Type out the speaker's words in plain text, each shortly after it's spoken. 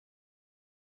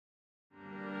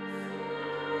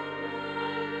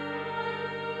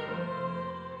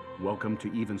Welcome to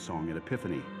Evensong at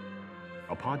Epiphany,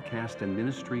 a podcast and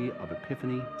ministry of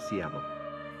Epiphany, Seattle.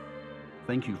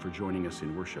 Thank you for joining us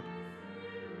in worship.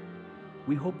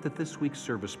 We hope that this week's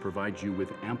service provides you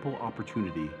with ample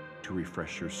opportunity to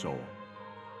refresh your soul.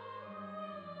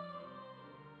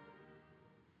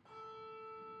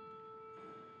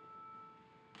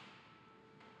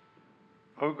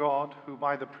 O God, who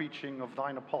by the preaching of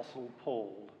thine apostle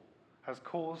Paul has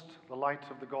caused the light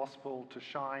of the gospel to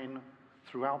shine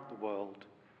throughout the world,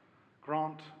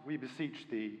 grant, we beseech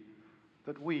thee,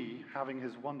 that we, having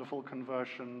his wonderful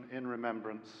conversion in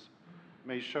remembrance,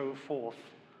 may show forth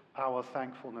our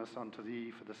thankfulness unto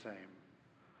thee for the same,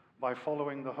 by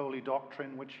following the holy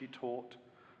doctrine which he taught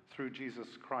through Jesus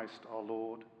Christ our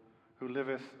Lord, who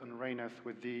liveth and reigneth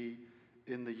with thee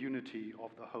in the unity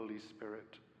of the Holy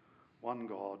Spirit, one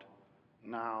God,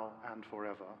 now and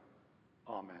forever.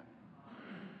 Amen.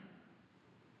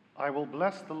 I will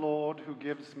bless the Lord who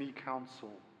gives me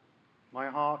counsel. My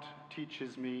heart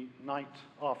teaches me night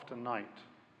after night.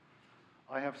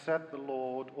 I have set the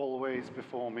Lord always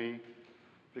before me.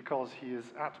 Because he is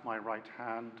at my right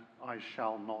hand, I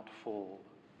shall not fall.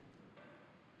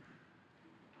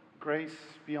 Grace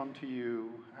be unto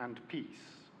you and peace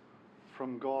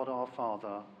from God our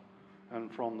Father and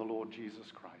from the Lord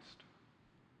Jesus Christ.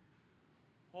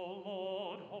 O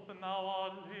Lord, open thou our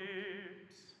lips.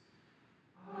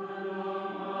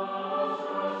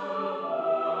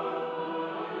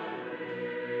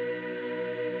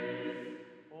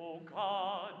 O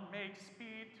God, make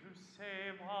speed to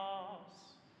save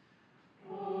us.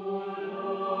 O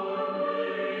Lord,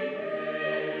 make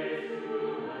haste to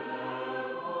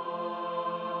help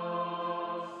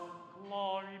us.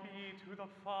 Glory be to the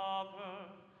Father,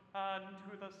 and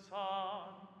to the Son,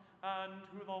 and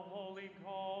to the Holy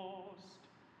Ghost.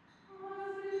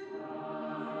 As it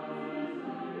was in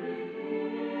the beginning,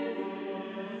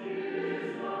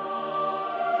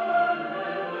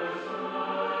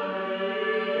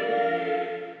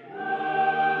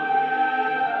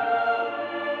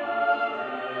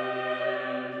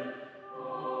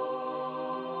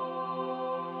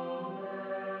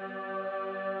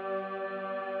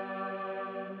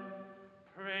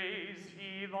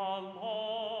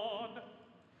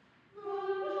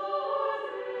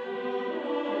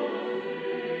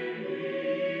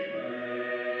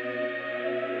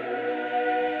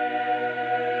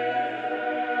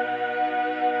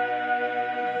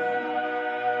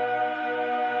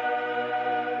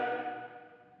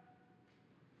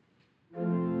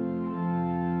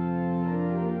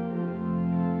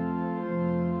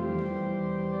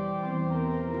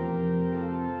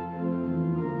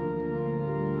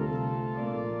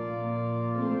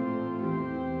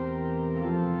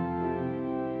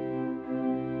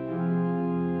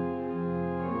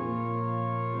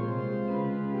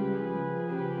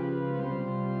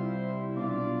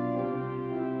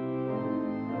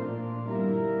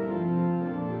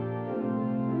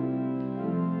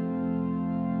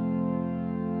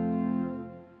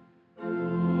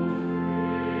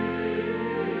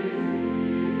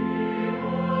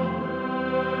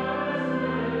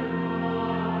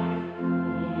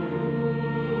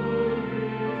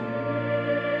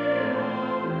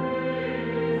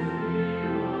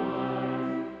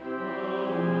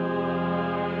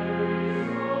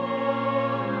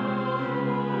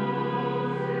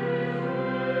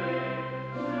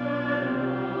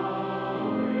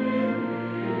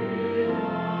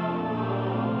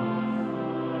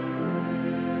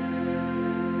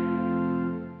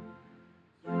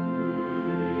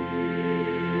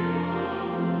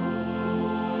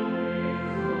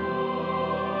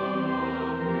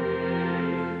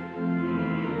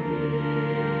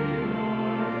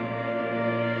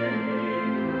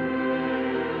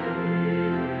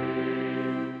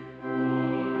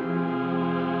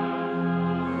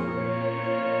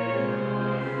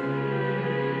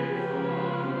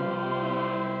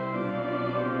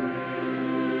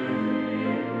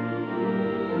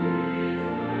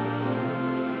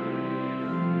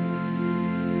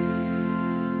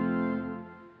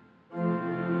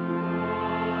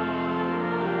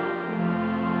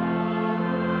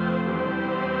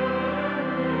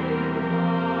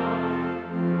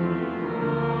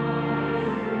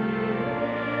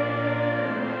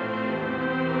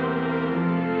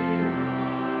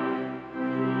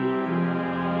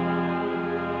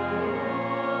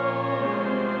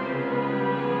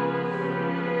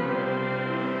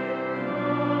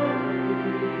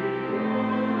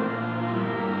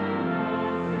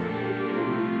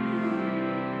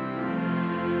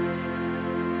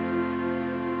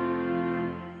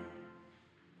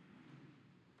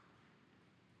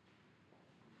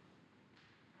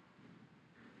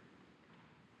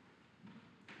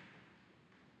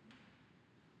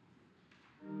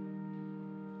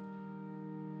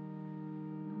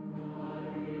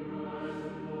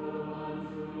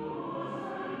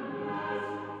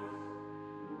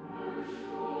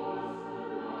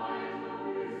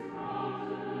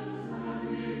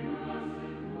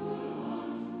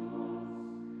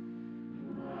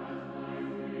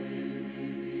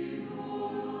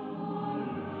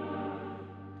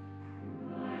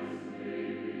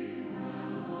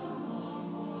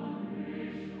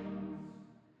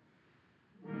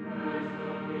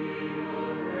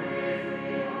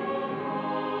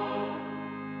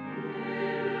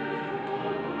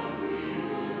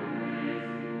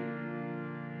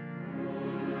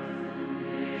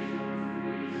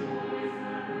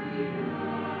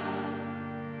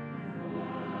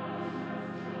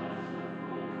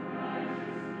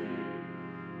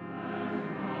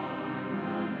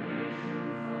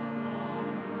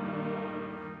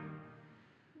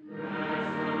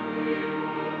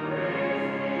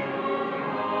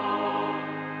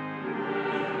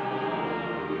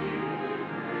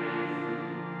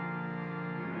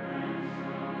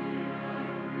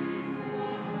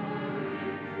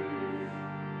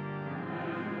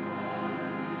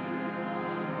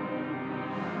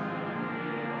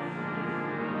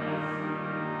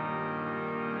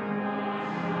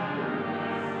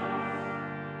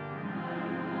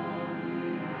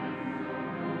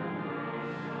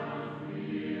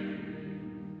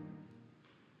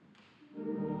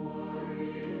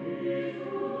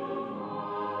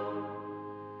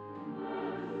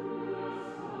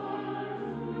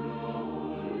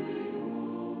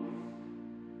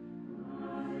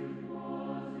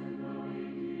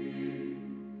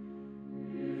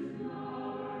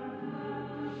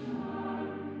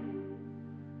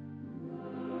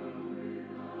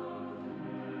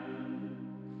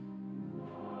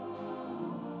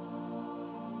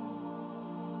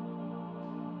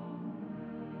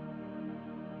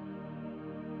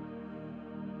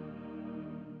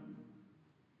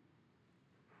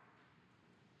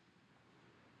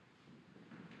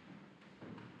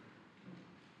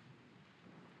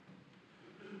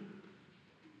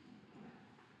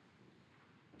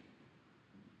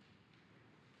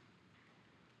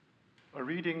 A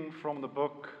reading from the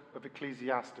book of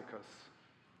Ecclesiasticus.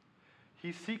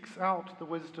 He seeks out the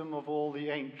wisdom of all the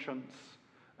ancients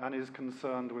and is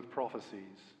concerned with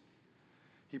prophecies.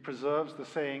 He preserves the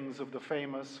sayings of the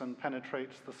famous and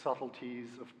penetrates the subtleties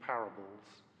of parables.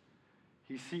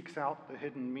 He seeks out the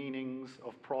hidden meanings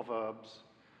of proverbs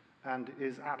and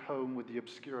is at home with the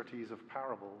obscurities of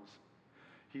parables.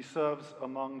 He serves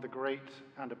among the great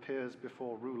and appears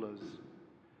before rulers.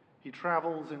 He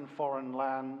travels in foreign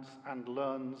lands and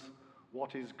learns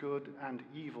what is good and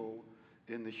evil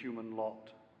in the human lot.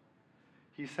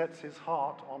 He sets his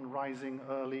heart on rising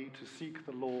early to seek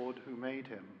the Lord who made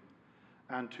him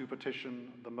and to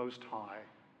petition the Most High.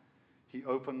 He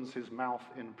opens his mouth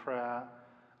in prayer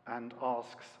and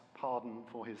asks pardon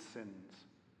for his sins.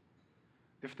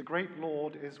 If the great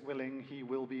Lord is willing, he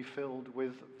will be filled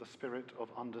with the spirit of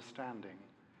understanding.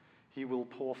 He will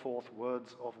pour forth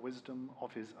words of wisdom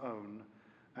of his own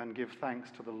and give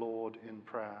thanks to the Lord in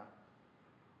prayer.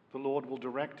 The Lord will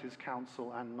direct his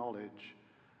counsel and knowledge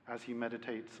as he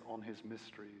meditates on his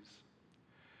mysteries.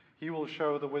 He will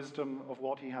show the wisdom of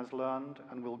what he has learned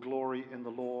and will glory in the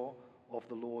law of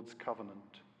the Lord's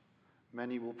covenant.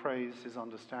 Many will praise his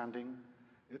understanding.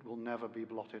 It will never be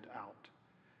blotted out.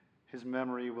 His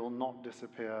memory will not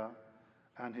disappear,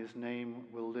 and his name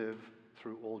will live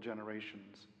through all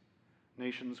generations.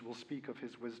 Nations will speak of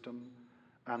his wisdom,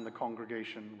 and the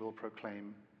congregation will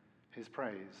proclaim his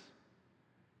praise.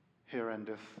 Here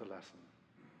endeth the lesson.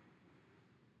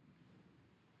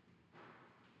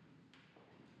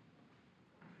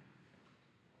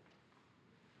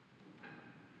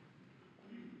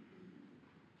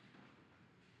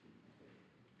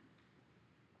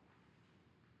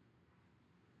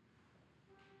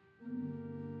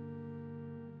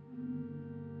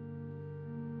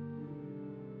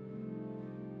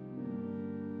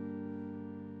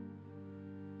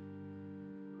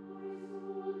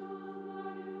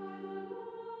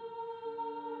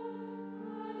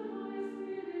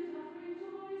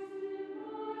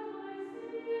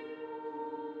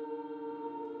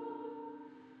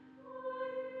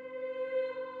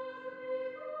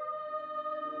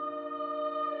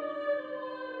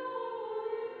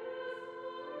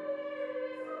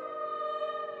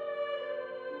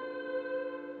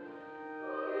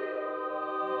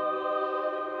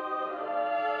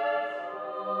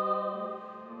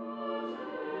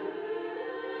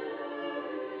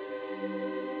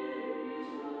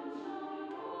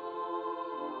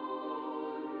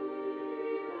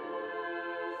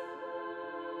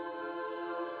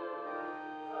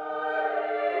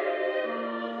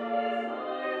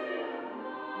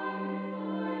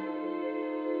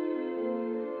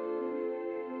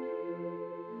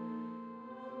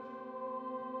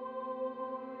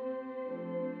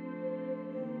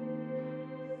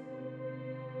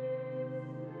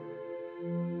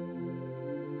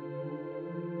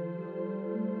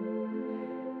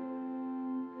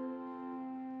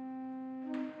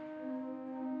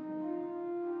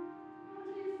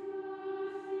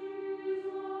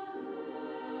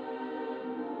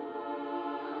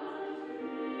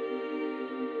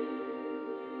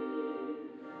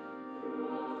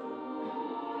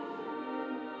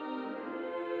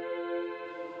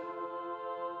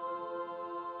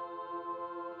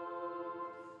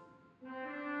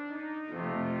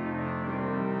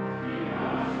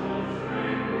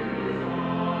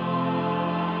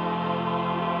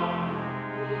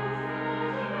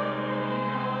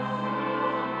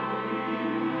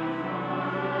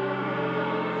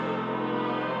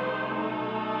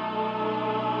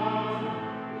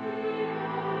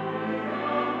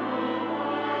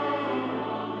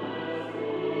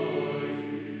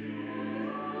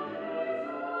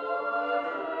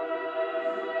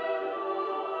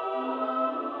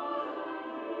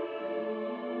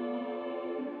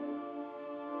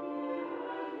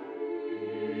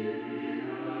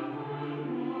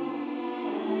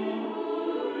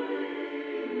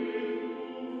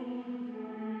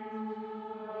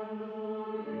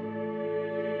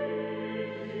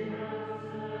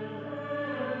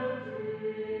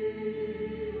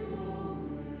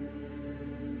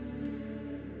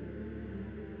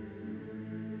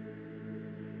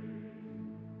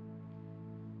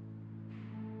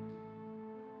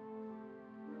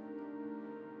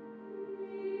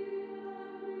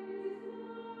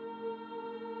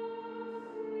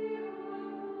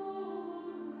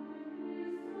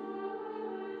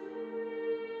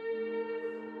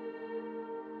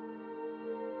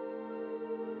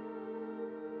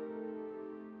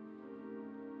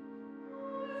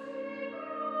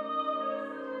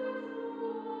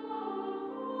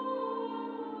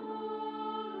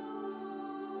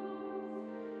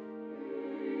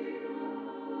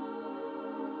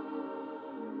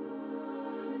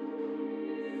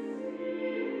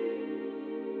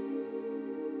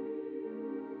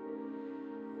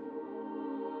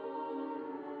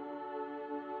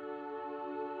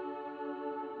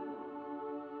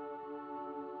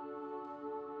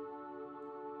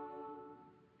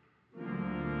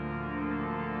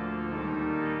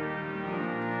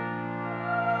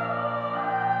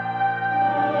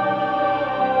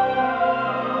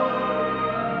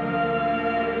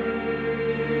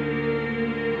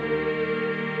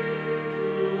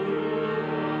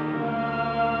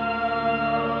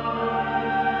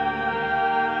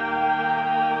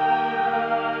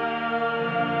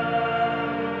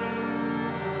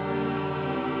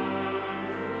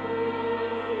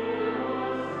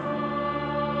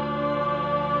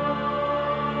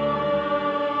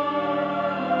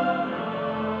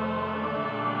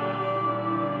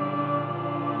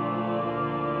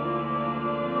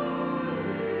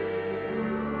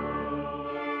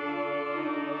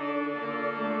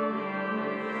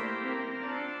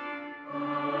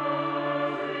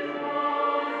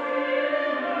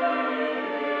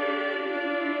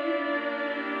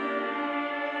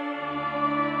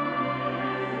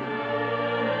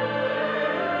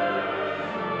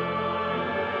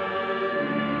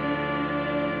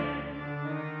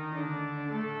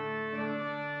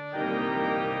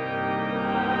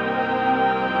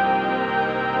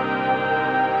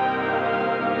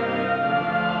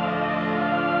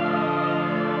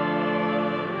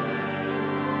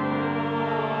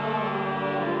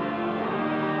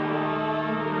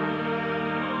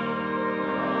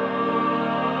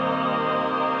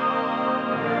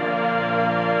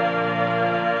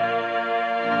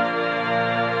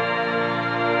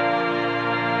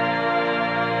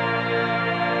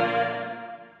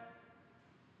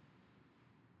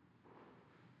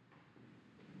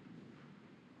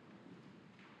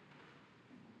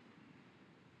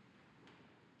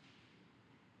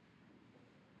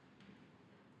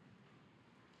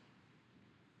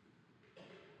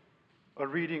 A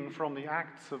reading from the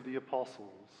Acts of the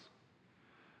Apostles.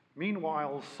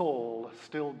 Meanwhile, Saul,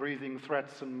 still breathing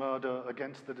threats and murder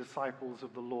against the disciples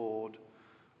of the Lord,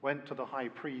 went to the high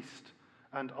priest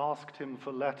and asked him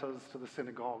for letters to the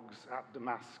synagogues at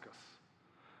Damascus,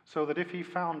 so that if he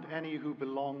found any who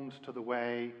belonged to the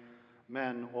way,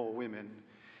 men or women,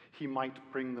 he might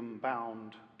bring them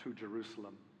bound to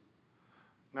Jerusalem.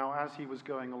 Now, as he was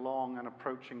going along and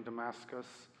approaching Damascus,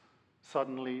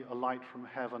 suddenly a light from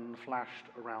heaven flashed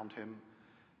around him.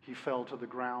 He fell to the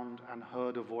ground and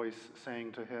heard a voice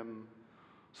saying to him,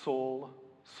 "Saul,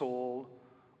 Saul,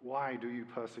 why do you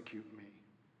persecute me?"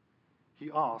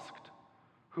 He asked,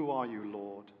 "Who are you,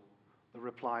 Lord?" The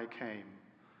reply came,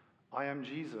 "I am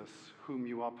Jesus, whom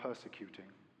you are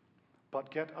persecuting.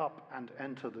 But get up and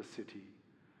enter the city.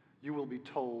 You will be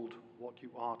told what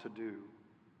you are to do."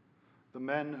 The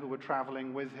men who were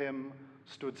traveling with him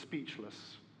stood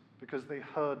speechless because they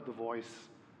heard the voice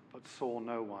but saw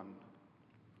no one.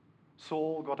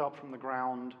 Saul got up from the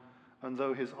ground, and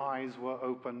though his eyes were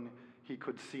open, he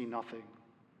could see nothing.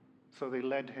 So they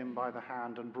led him by the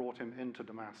hand and brought him into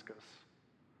Damascus.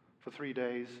 For 3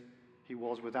 days he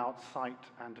was without sight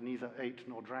and neither ate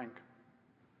nor drank.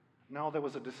 Now there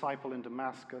was a disciple in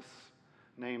Damascus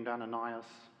named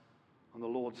Ananias, and the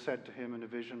Lord said to him in a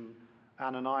vision,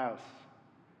 "Ananias."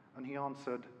 And he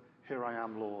answered, "Here I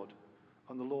am, Lord."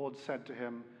 And the Lord said to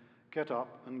him, "Get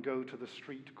up and go to the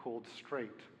street called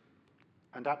Straight,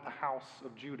 and at the house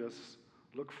of Judas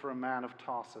look for a man of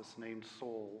Tarsus named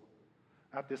Saul.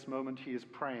 At this moment he is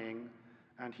praying,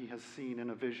 and he has seen in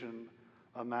a vision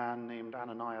a man named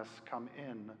Ananias come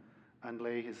in and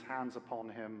lay his hands upon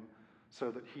him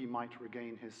so that he might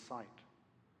regain his sight."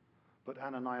 But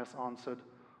Ananias answered,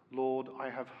 "Lord, I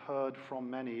have heard from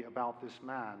many about this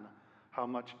man, how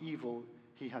much evil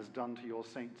he has done to your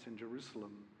saints in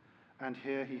Jerusalem. And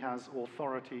here he has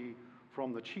authority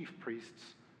from the chief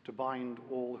priests to bind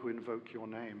all who invoke your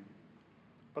name."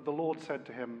 But the Lord said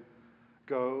to him,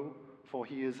 "Go, for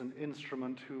he is an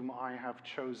instrument whom I have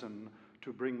chosen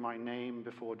to bring my name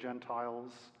before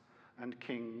Gentiles and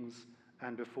kings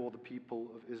and before the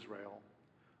people of Israel.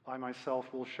 I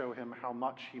myself will show him how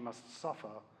much he must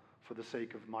suffer for the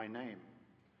sake of my name."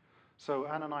 So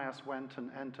Ananias went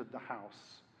and entered the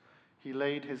house. He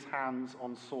laid his hands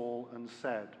on Saul and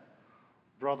said,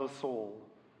 "Brother Saul,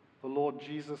 the Lord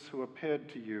Jesus, who appeared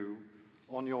to you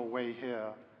on your way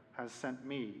here, has sent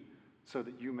me so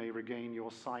that you may regain your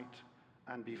sight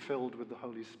and be filled with the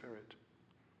Holy Spirit."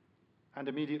 And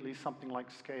immediately something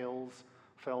like scales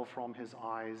fell from his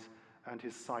eyes, and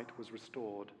his sight was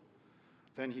restored.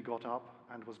 Then he got up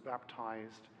and was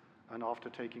baptized, and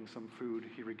after taking some food,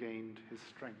 he regained his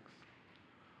strength.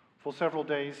 For several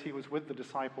days he was with the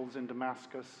disciples in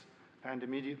Damascus, and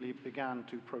immediately began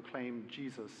to proclaim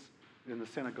Jesus in the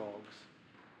synagogues,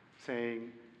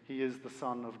 saying, "He is the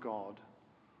Son of God."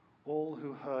 All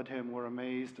who heard him were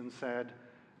amazed and said,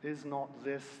 "Is not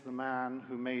this the man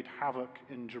who made havoc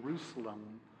in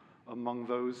Jerusalem among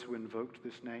those who invoked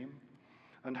this name?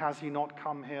 And has he not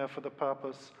come here for the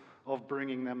purpose of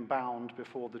bringing them bound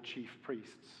before the chief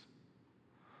priests?"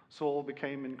 Saul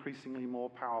became increasingly more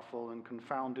powerful and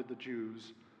confounded the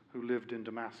Jews who lived in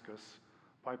Damascus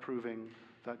by proving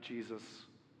that Jesus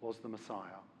was the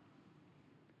Messiah.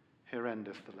 Here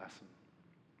endeth the lesson.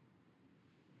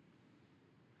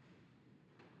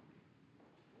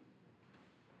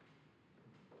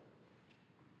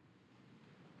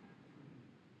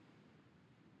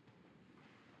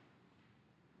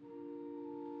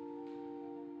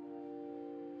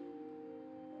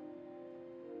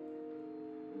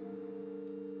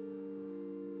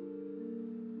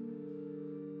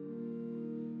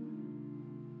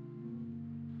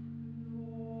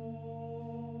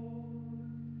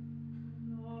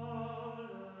 Lord,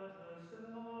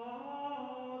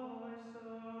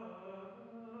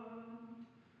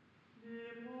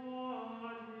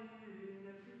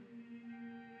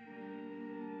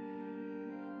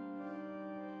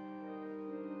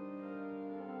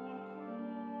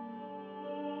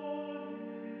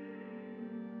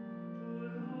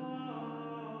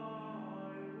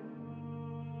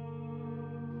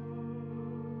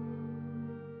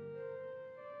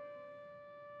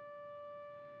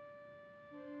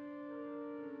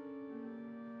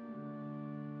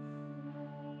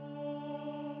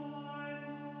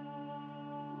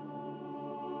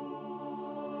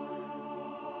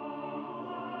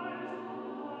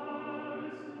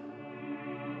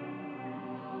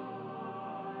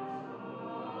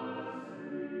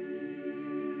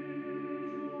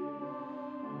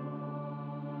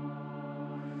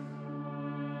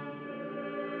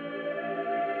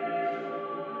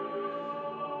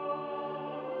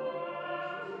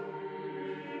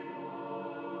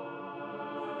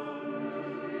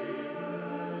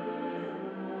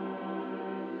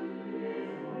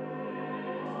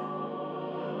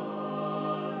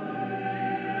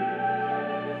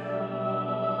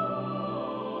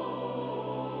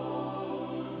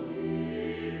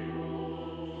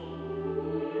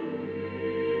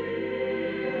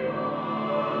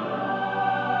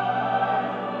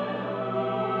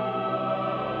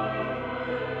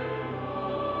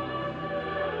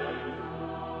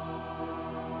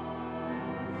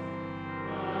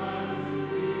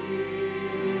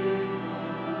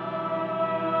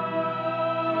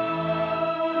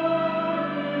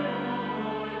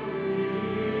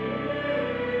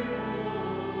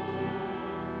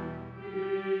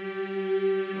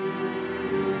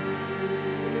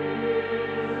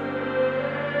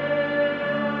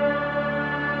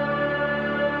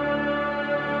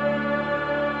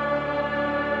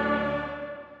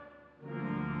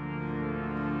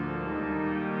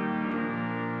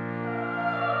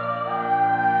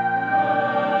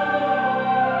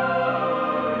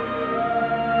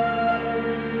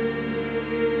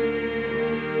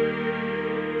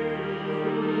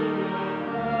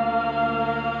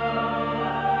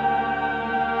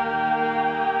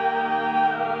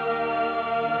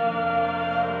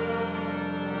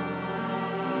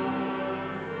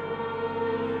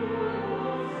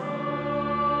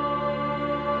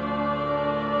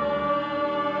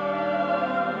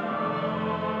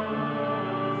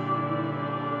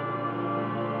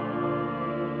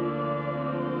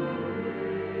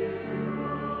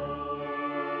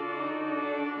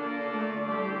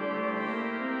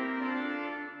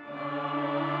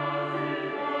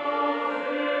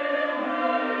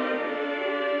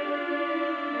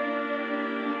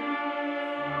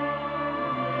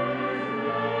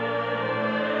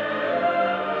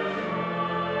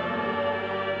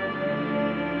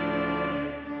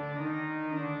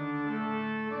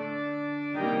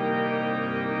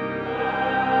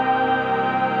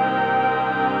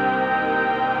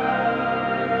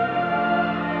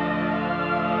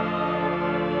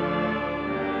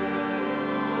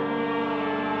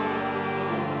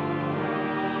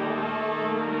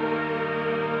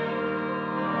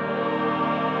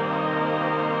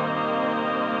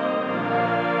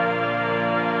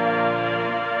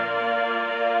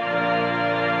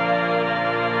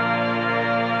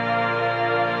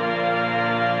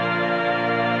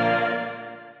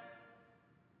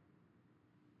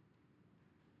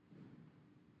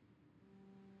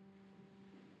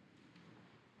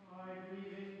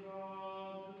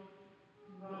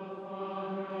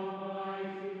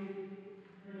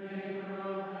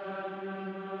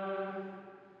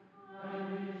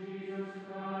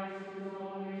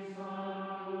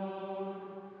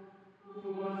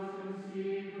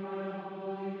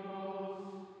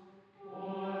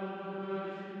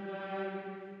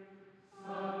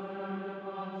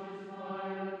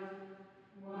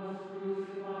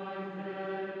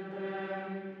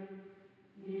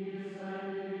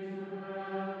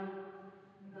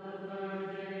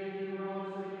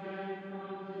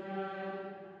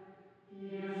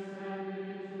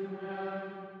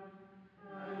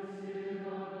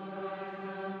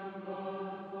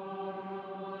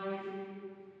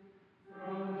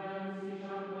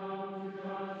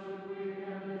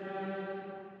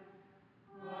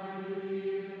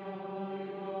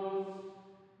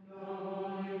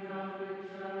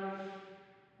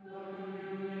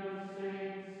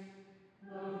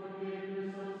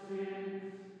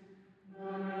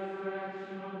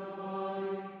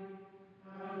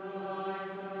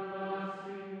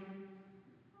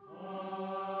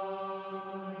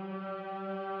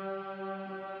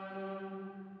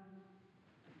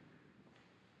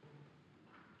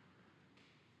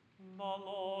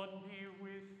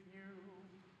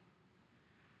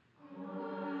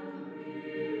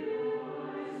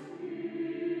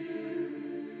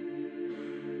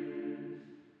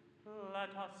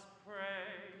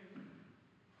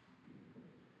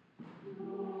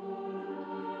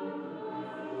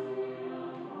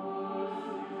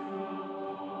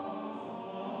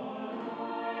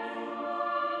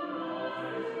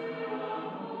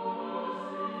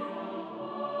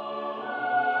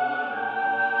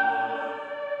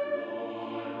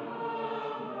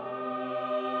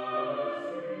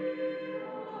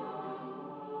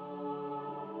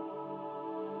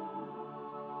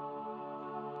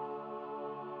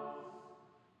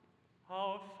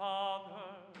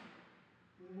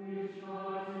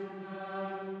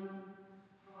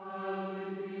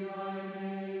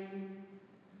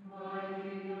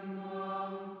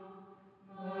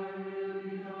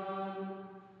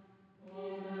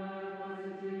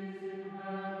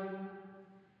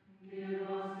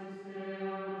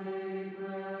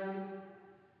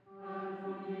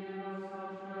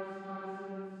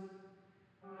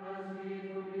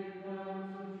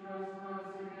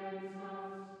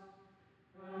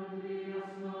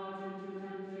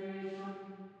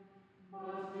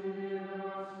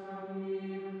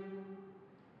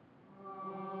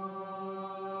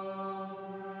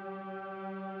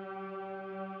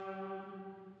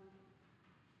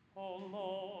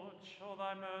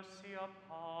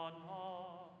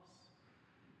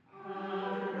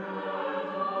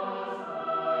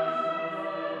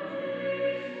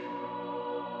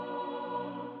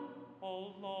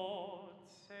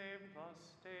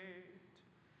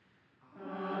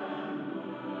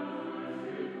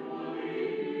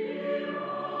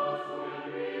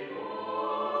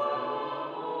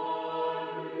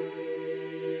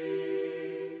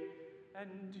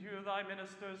 thy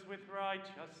ministers with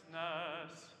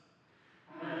righteousness.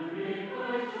 And make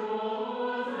thy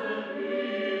chosen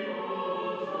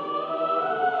people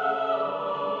joyful.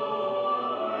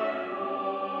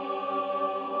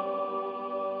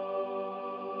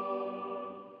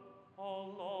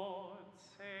 O Lord,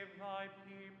 save thy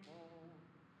people.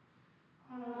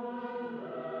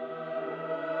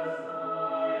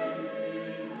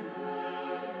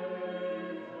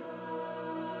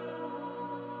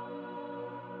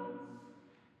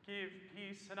 Give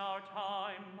peace in our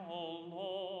time, O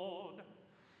Lord.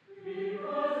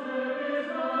 Because there is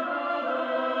none other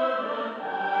that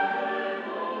fighteth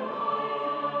for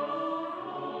us,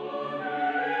 whose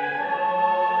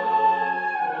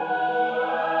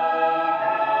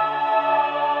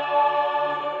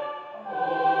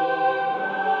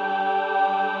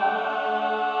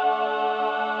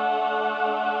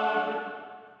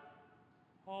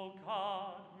O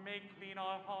God, make clean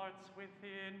our hearts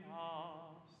within us.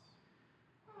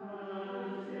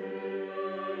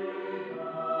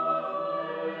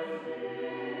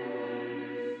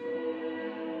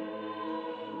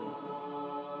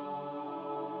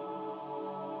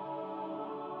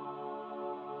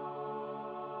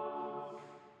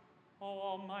 O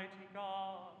Almighty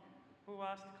God, who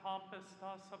hast compassed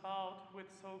us about with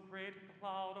so great a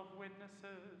cloud of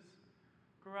witnesses,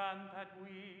 grant that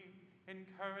we,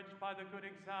 encouraged by the good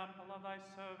example of thy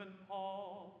servant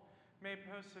Paul, may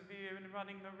persevere in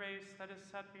running the race that is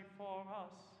set before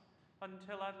us,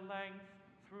 until at length,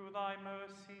 through thy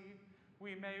mercy,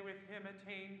 we may with him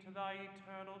attain to thy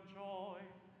eternal joy.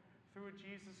 Through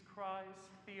Jesus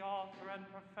Christ, the author and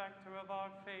perfecter of our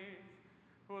faith,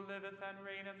 who liveth and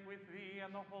reigneth with thee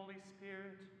and the Holy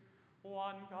Spirit,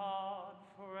 one God,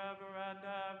 forever and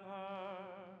ever.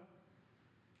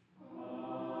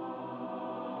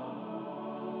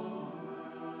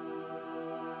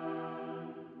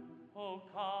 O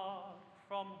God,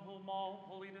 from whom all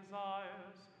holy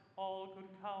desires, all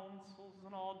good counsels,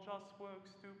 and all just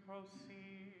works do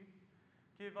proceed,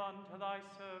 give unto thy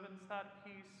servants that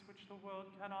peace which the world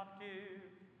cannot give,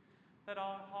 that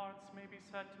our hearts may be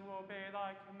set to obey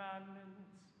thy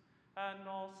commandments, and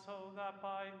also that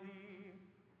by thee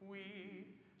we,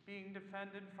 being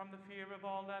defended from the fear of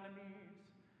all enemies,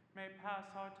 may pass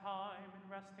our time in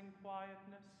resting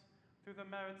quietness through the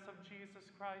merits of Jesus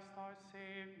Christ our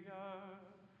Savior.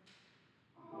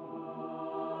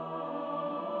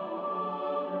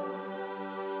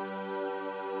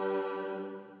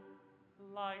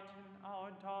 Lighten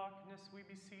our darkness, we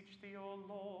beseech thee, O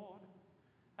Lord,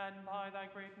 and by thy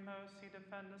great mercy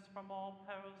defend us from all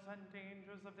perils and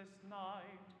dangers of this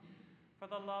night, for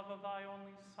the love of thy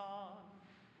only Son,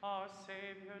 our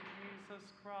Savior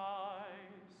Jesus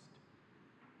Christ.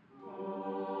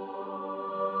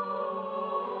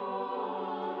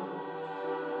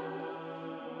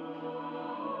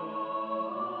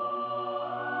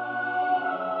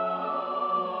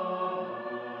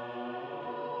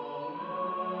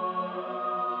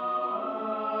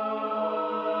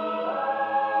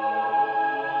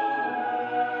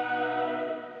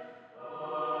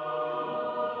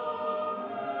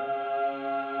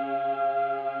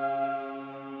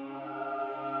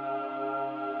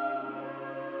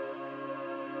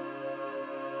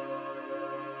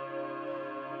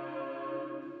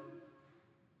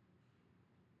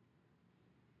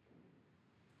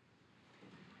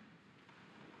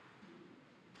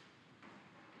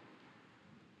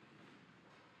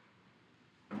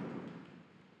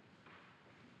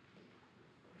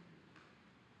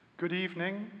 Good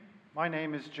evening. My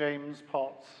name is James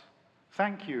Potts.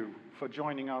 Thank you for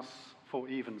joining us for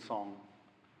Evensong.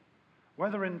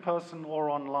 Whether in person or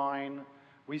online,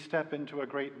 we step into a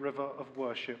great river of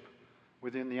worship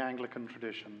within the Anglican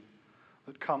tradition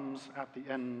that comes at the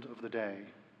end of the day.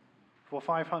 For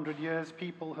 500 years,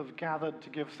 people have gathered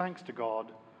to give thanks to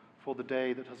God for the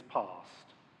day that has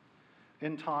passed.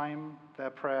 In time, their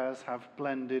prayers have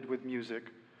blended with music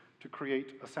to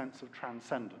create a sense of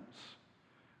transcendence.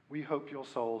 We hope your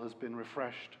soul has been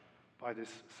refreshed by this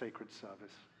sacred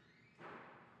service.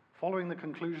 Following the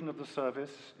conclusion of the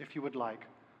service, if you would like,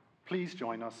 please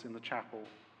join us in the chapel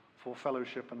for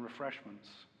fellowship and refreshments.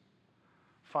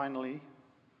 Finally,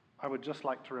 I would just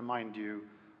like to remind you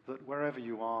that wherever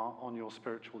you are on your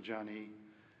spiritual journey,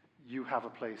 you have a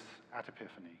place at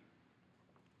Epiphany.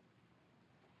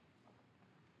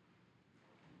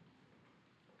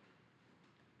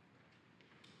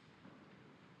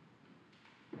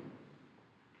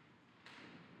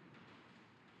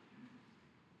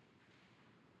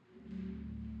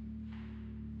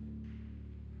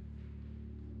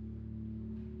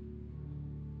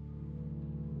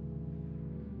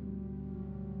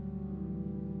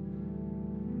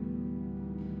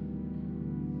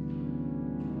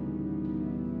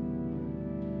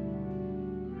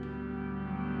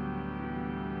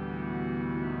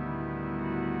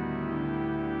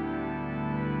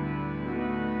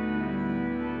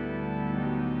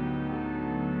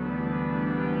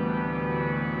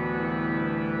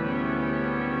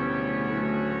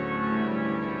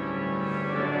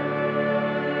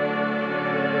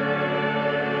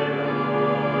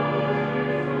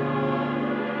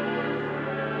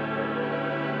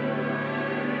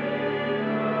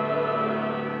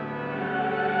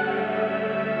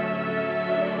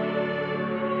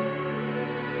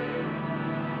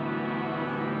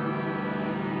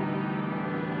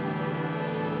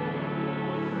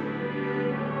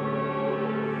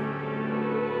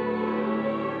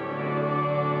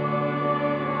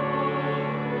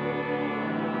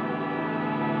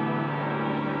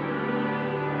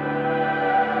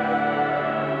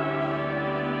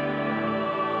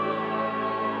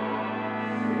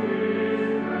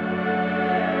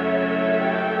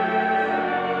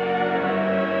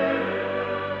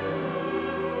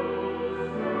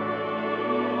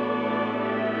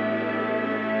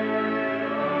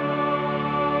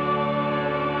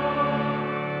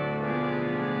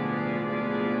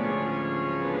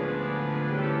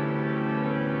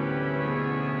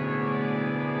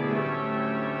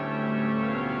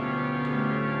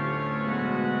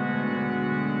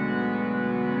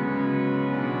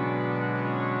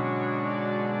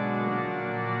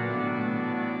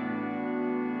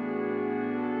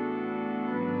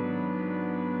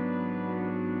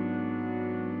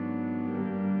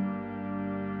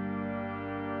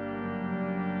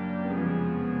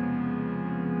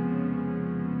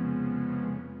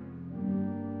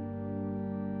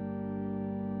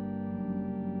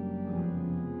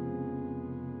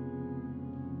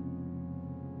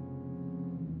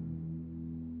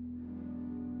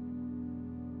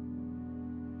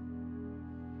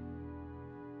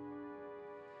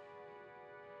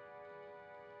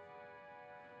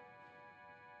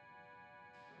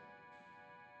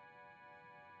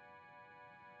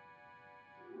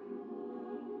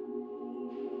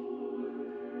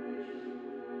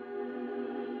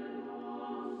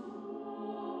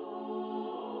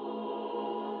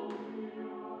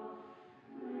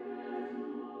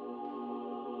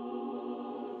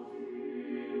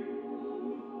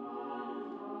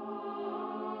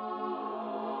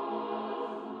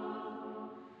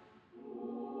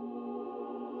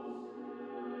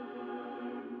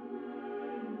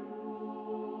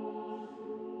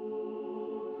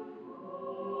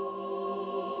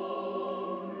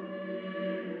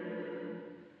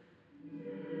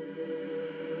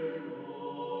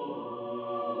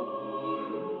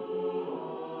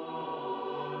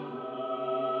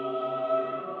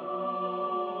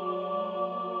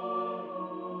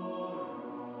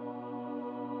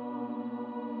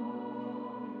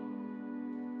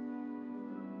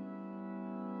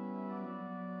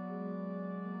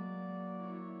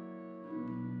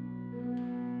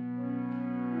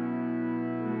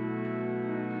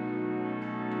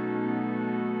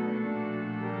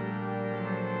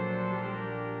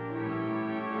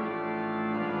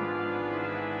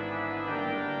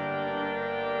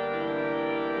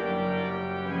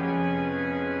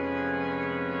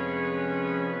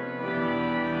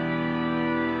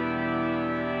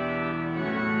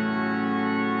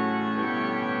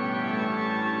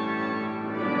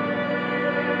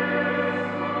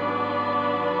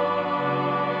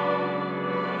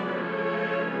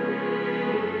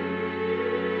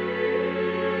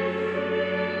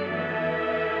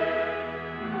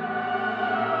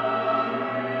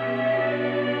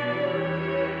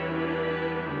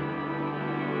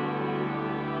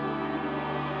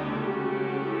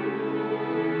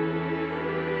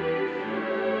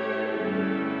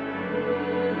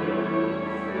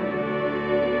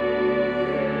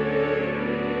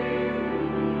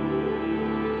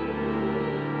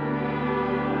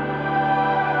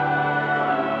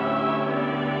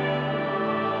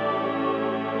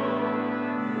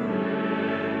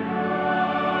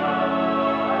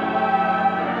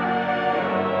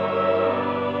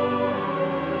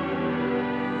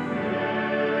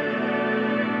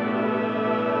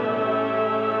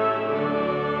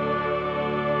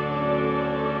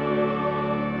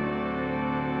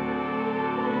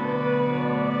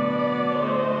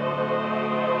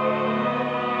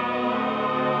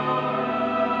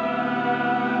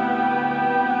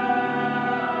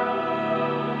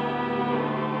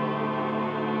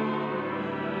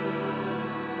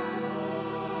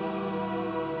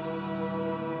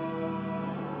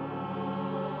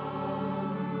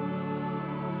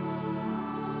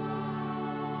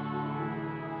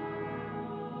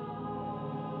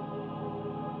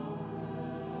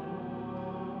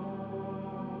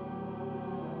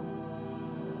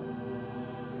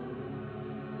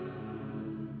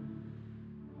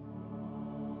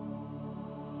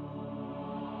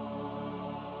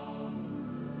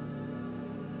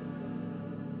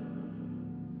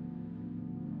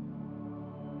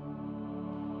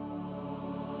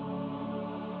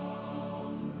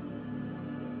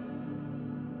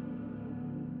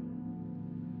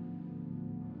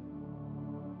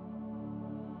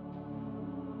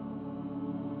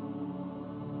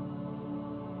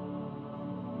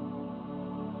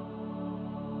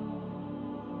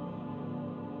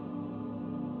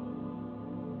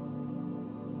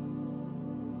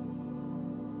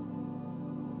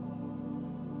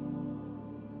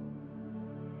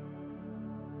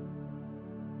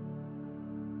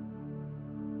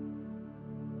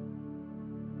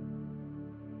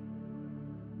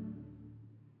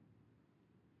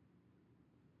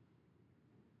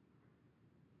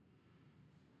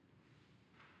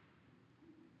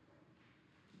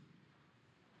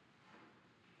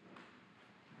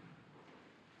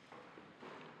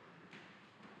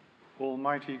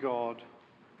 Almighty God,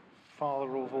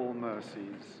 Father of all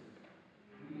mercies,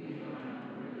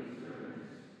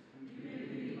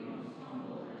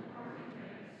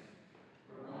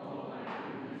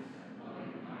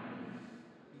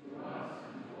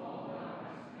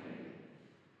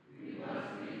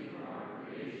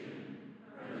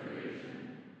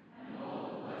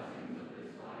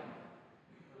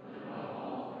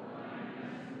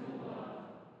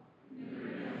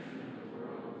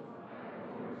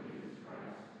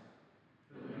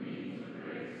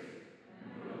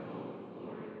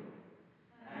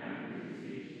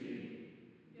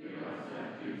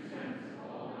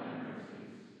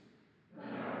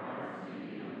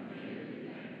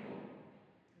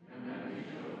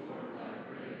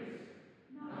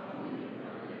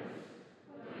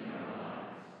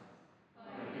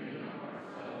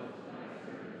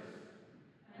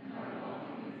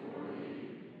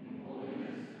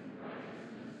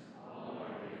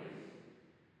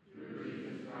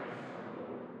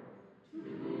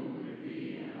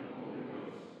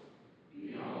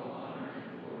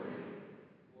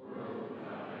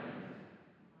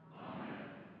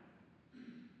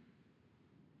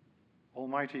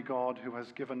 Almighty God, who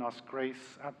has given us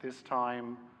grace at this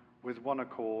time with one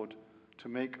accord to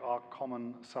make our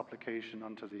common supplication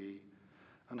unto thee,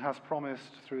 and hast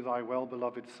promised through thy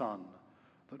well-beloved Son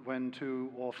that when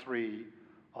 2 or 3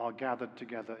 are gathered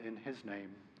together in his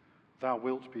name, thou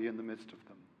wilt be in the midst of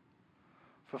them.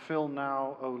 Fulfill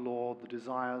now, O Lord, the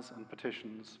desires and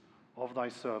petitions of thy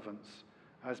servants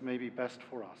as may be best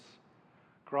for us,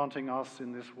 granting us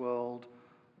in this world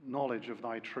knowledge of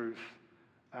thy truth,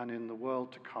 and in the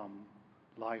world to come,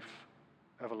 life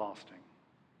everlasting.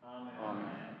 Amen. Amen.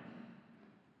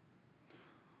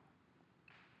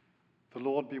 The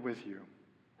Lord be with you.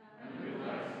 And with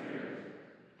thy spirit.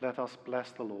 Let us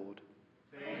bless the Lord.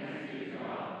 Thanks be to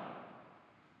God.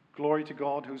 Glory to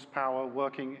God, whose power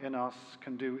working in us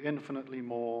can do infinitely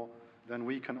more than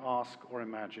we can ask or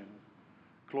imagine.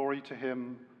 Glory to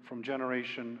him from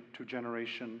generation to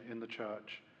generation in the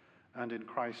church and in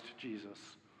Christ Jesus,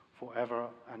 forever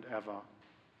and ever.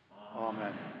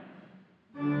 Amen.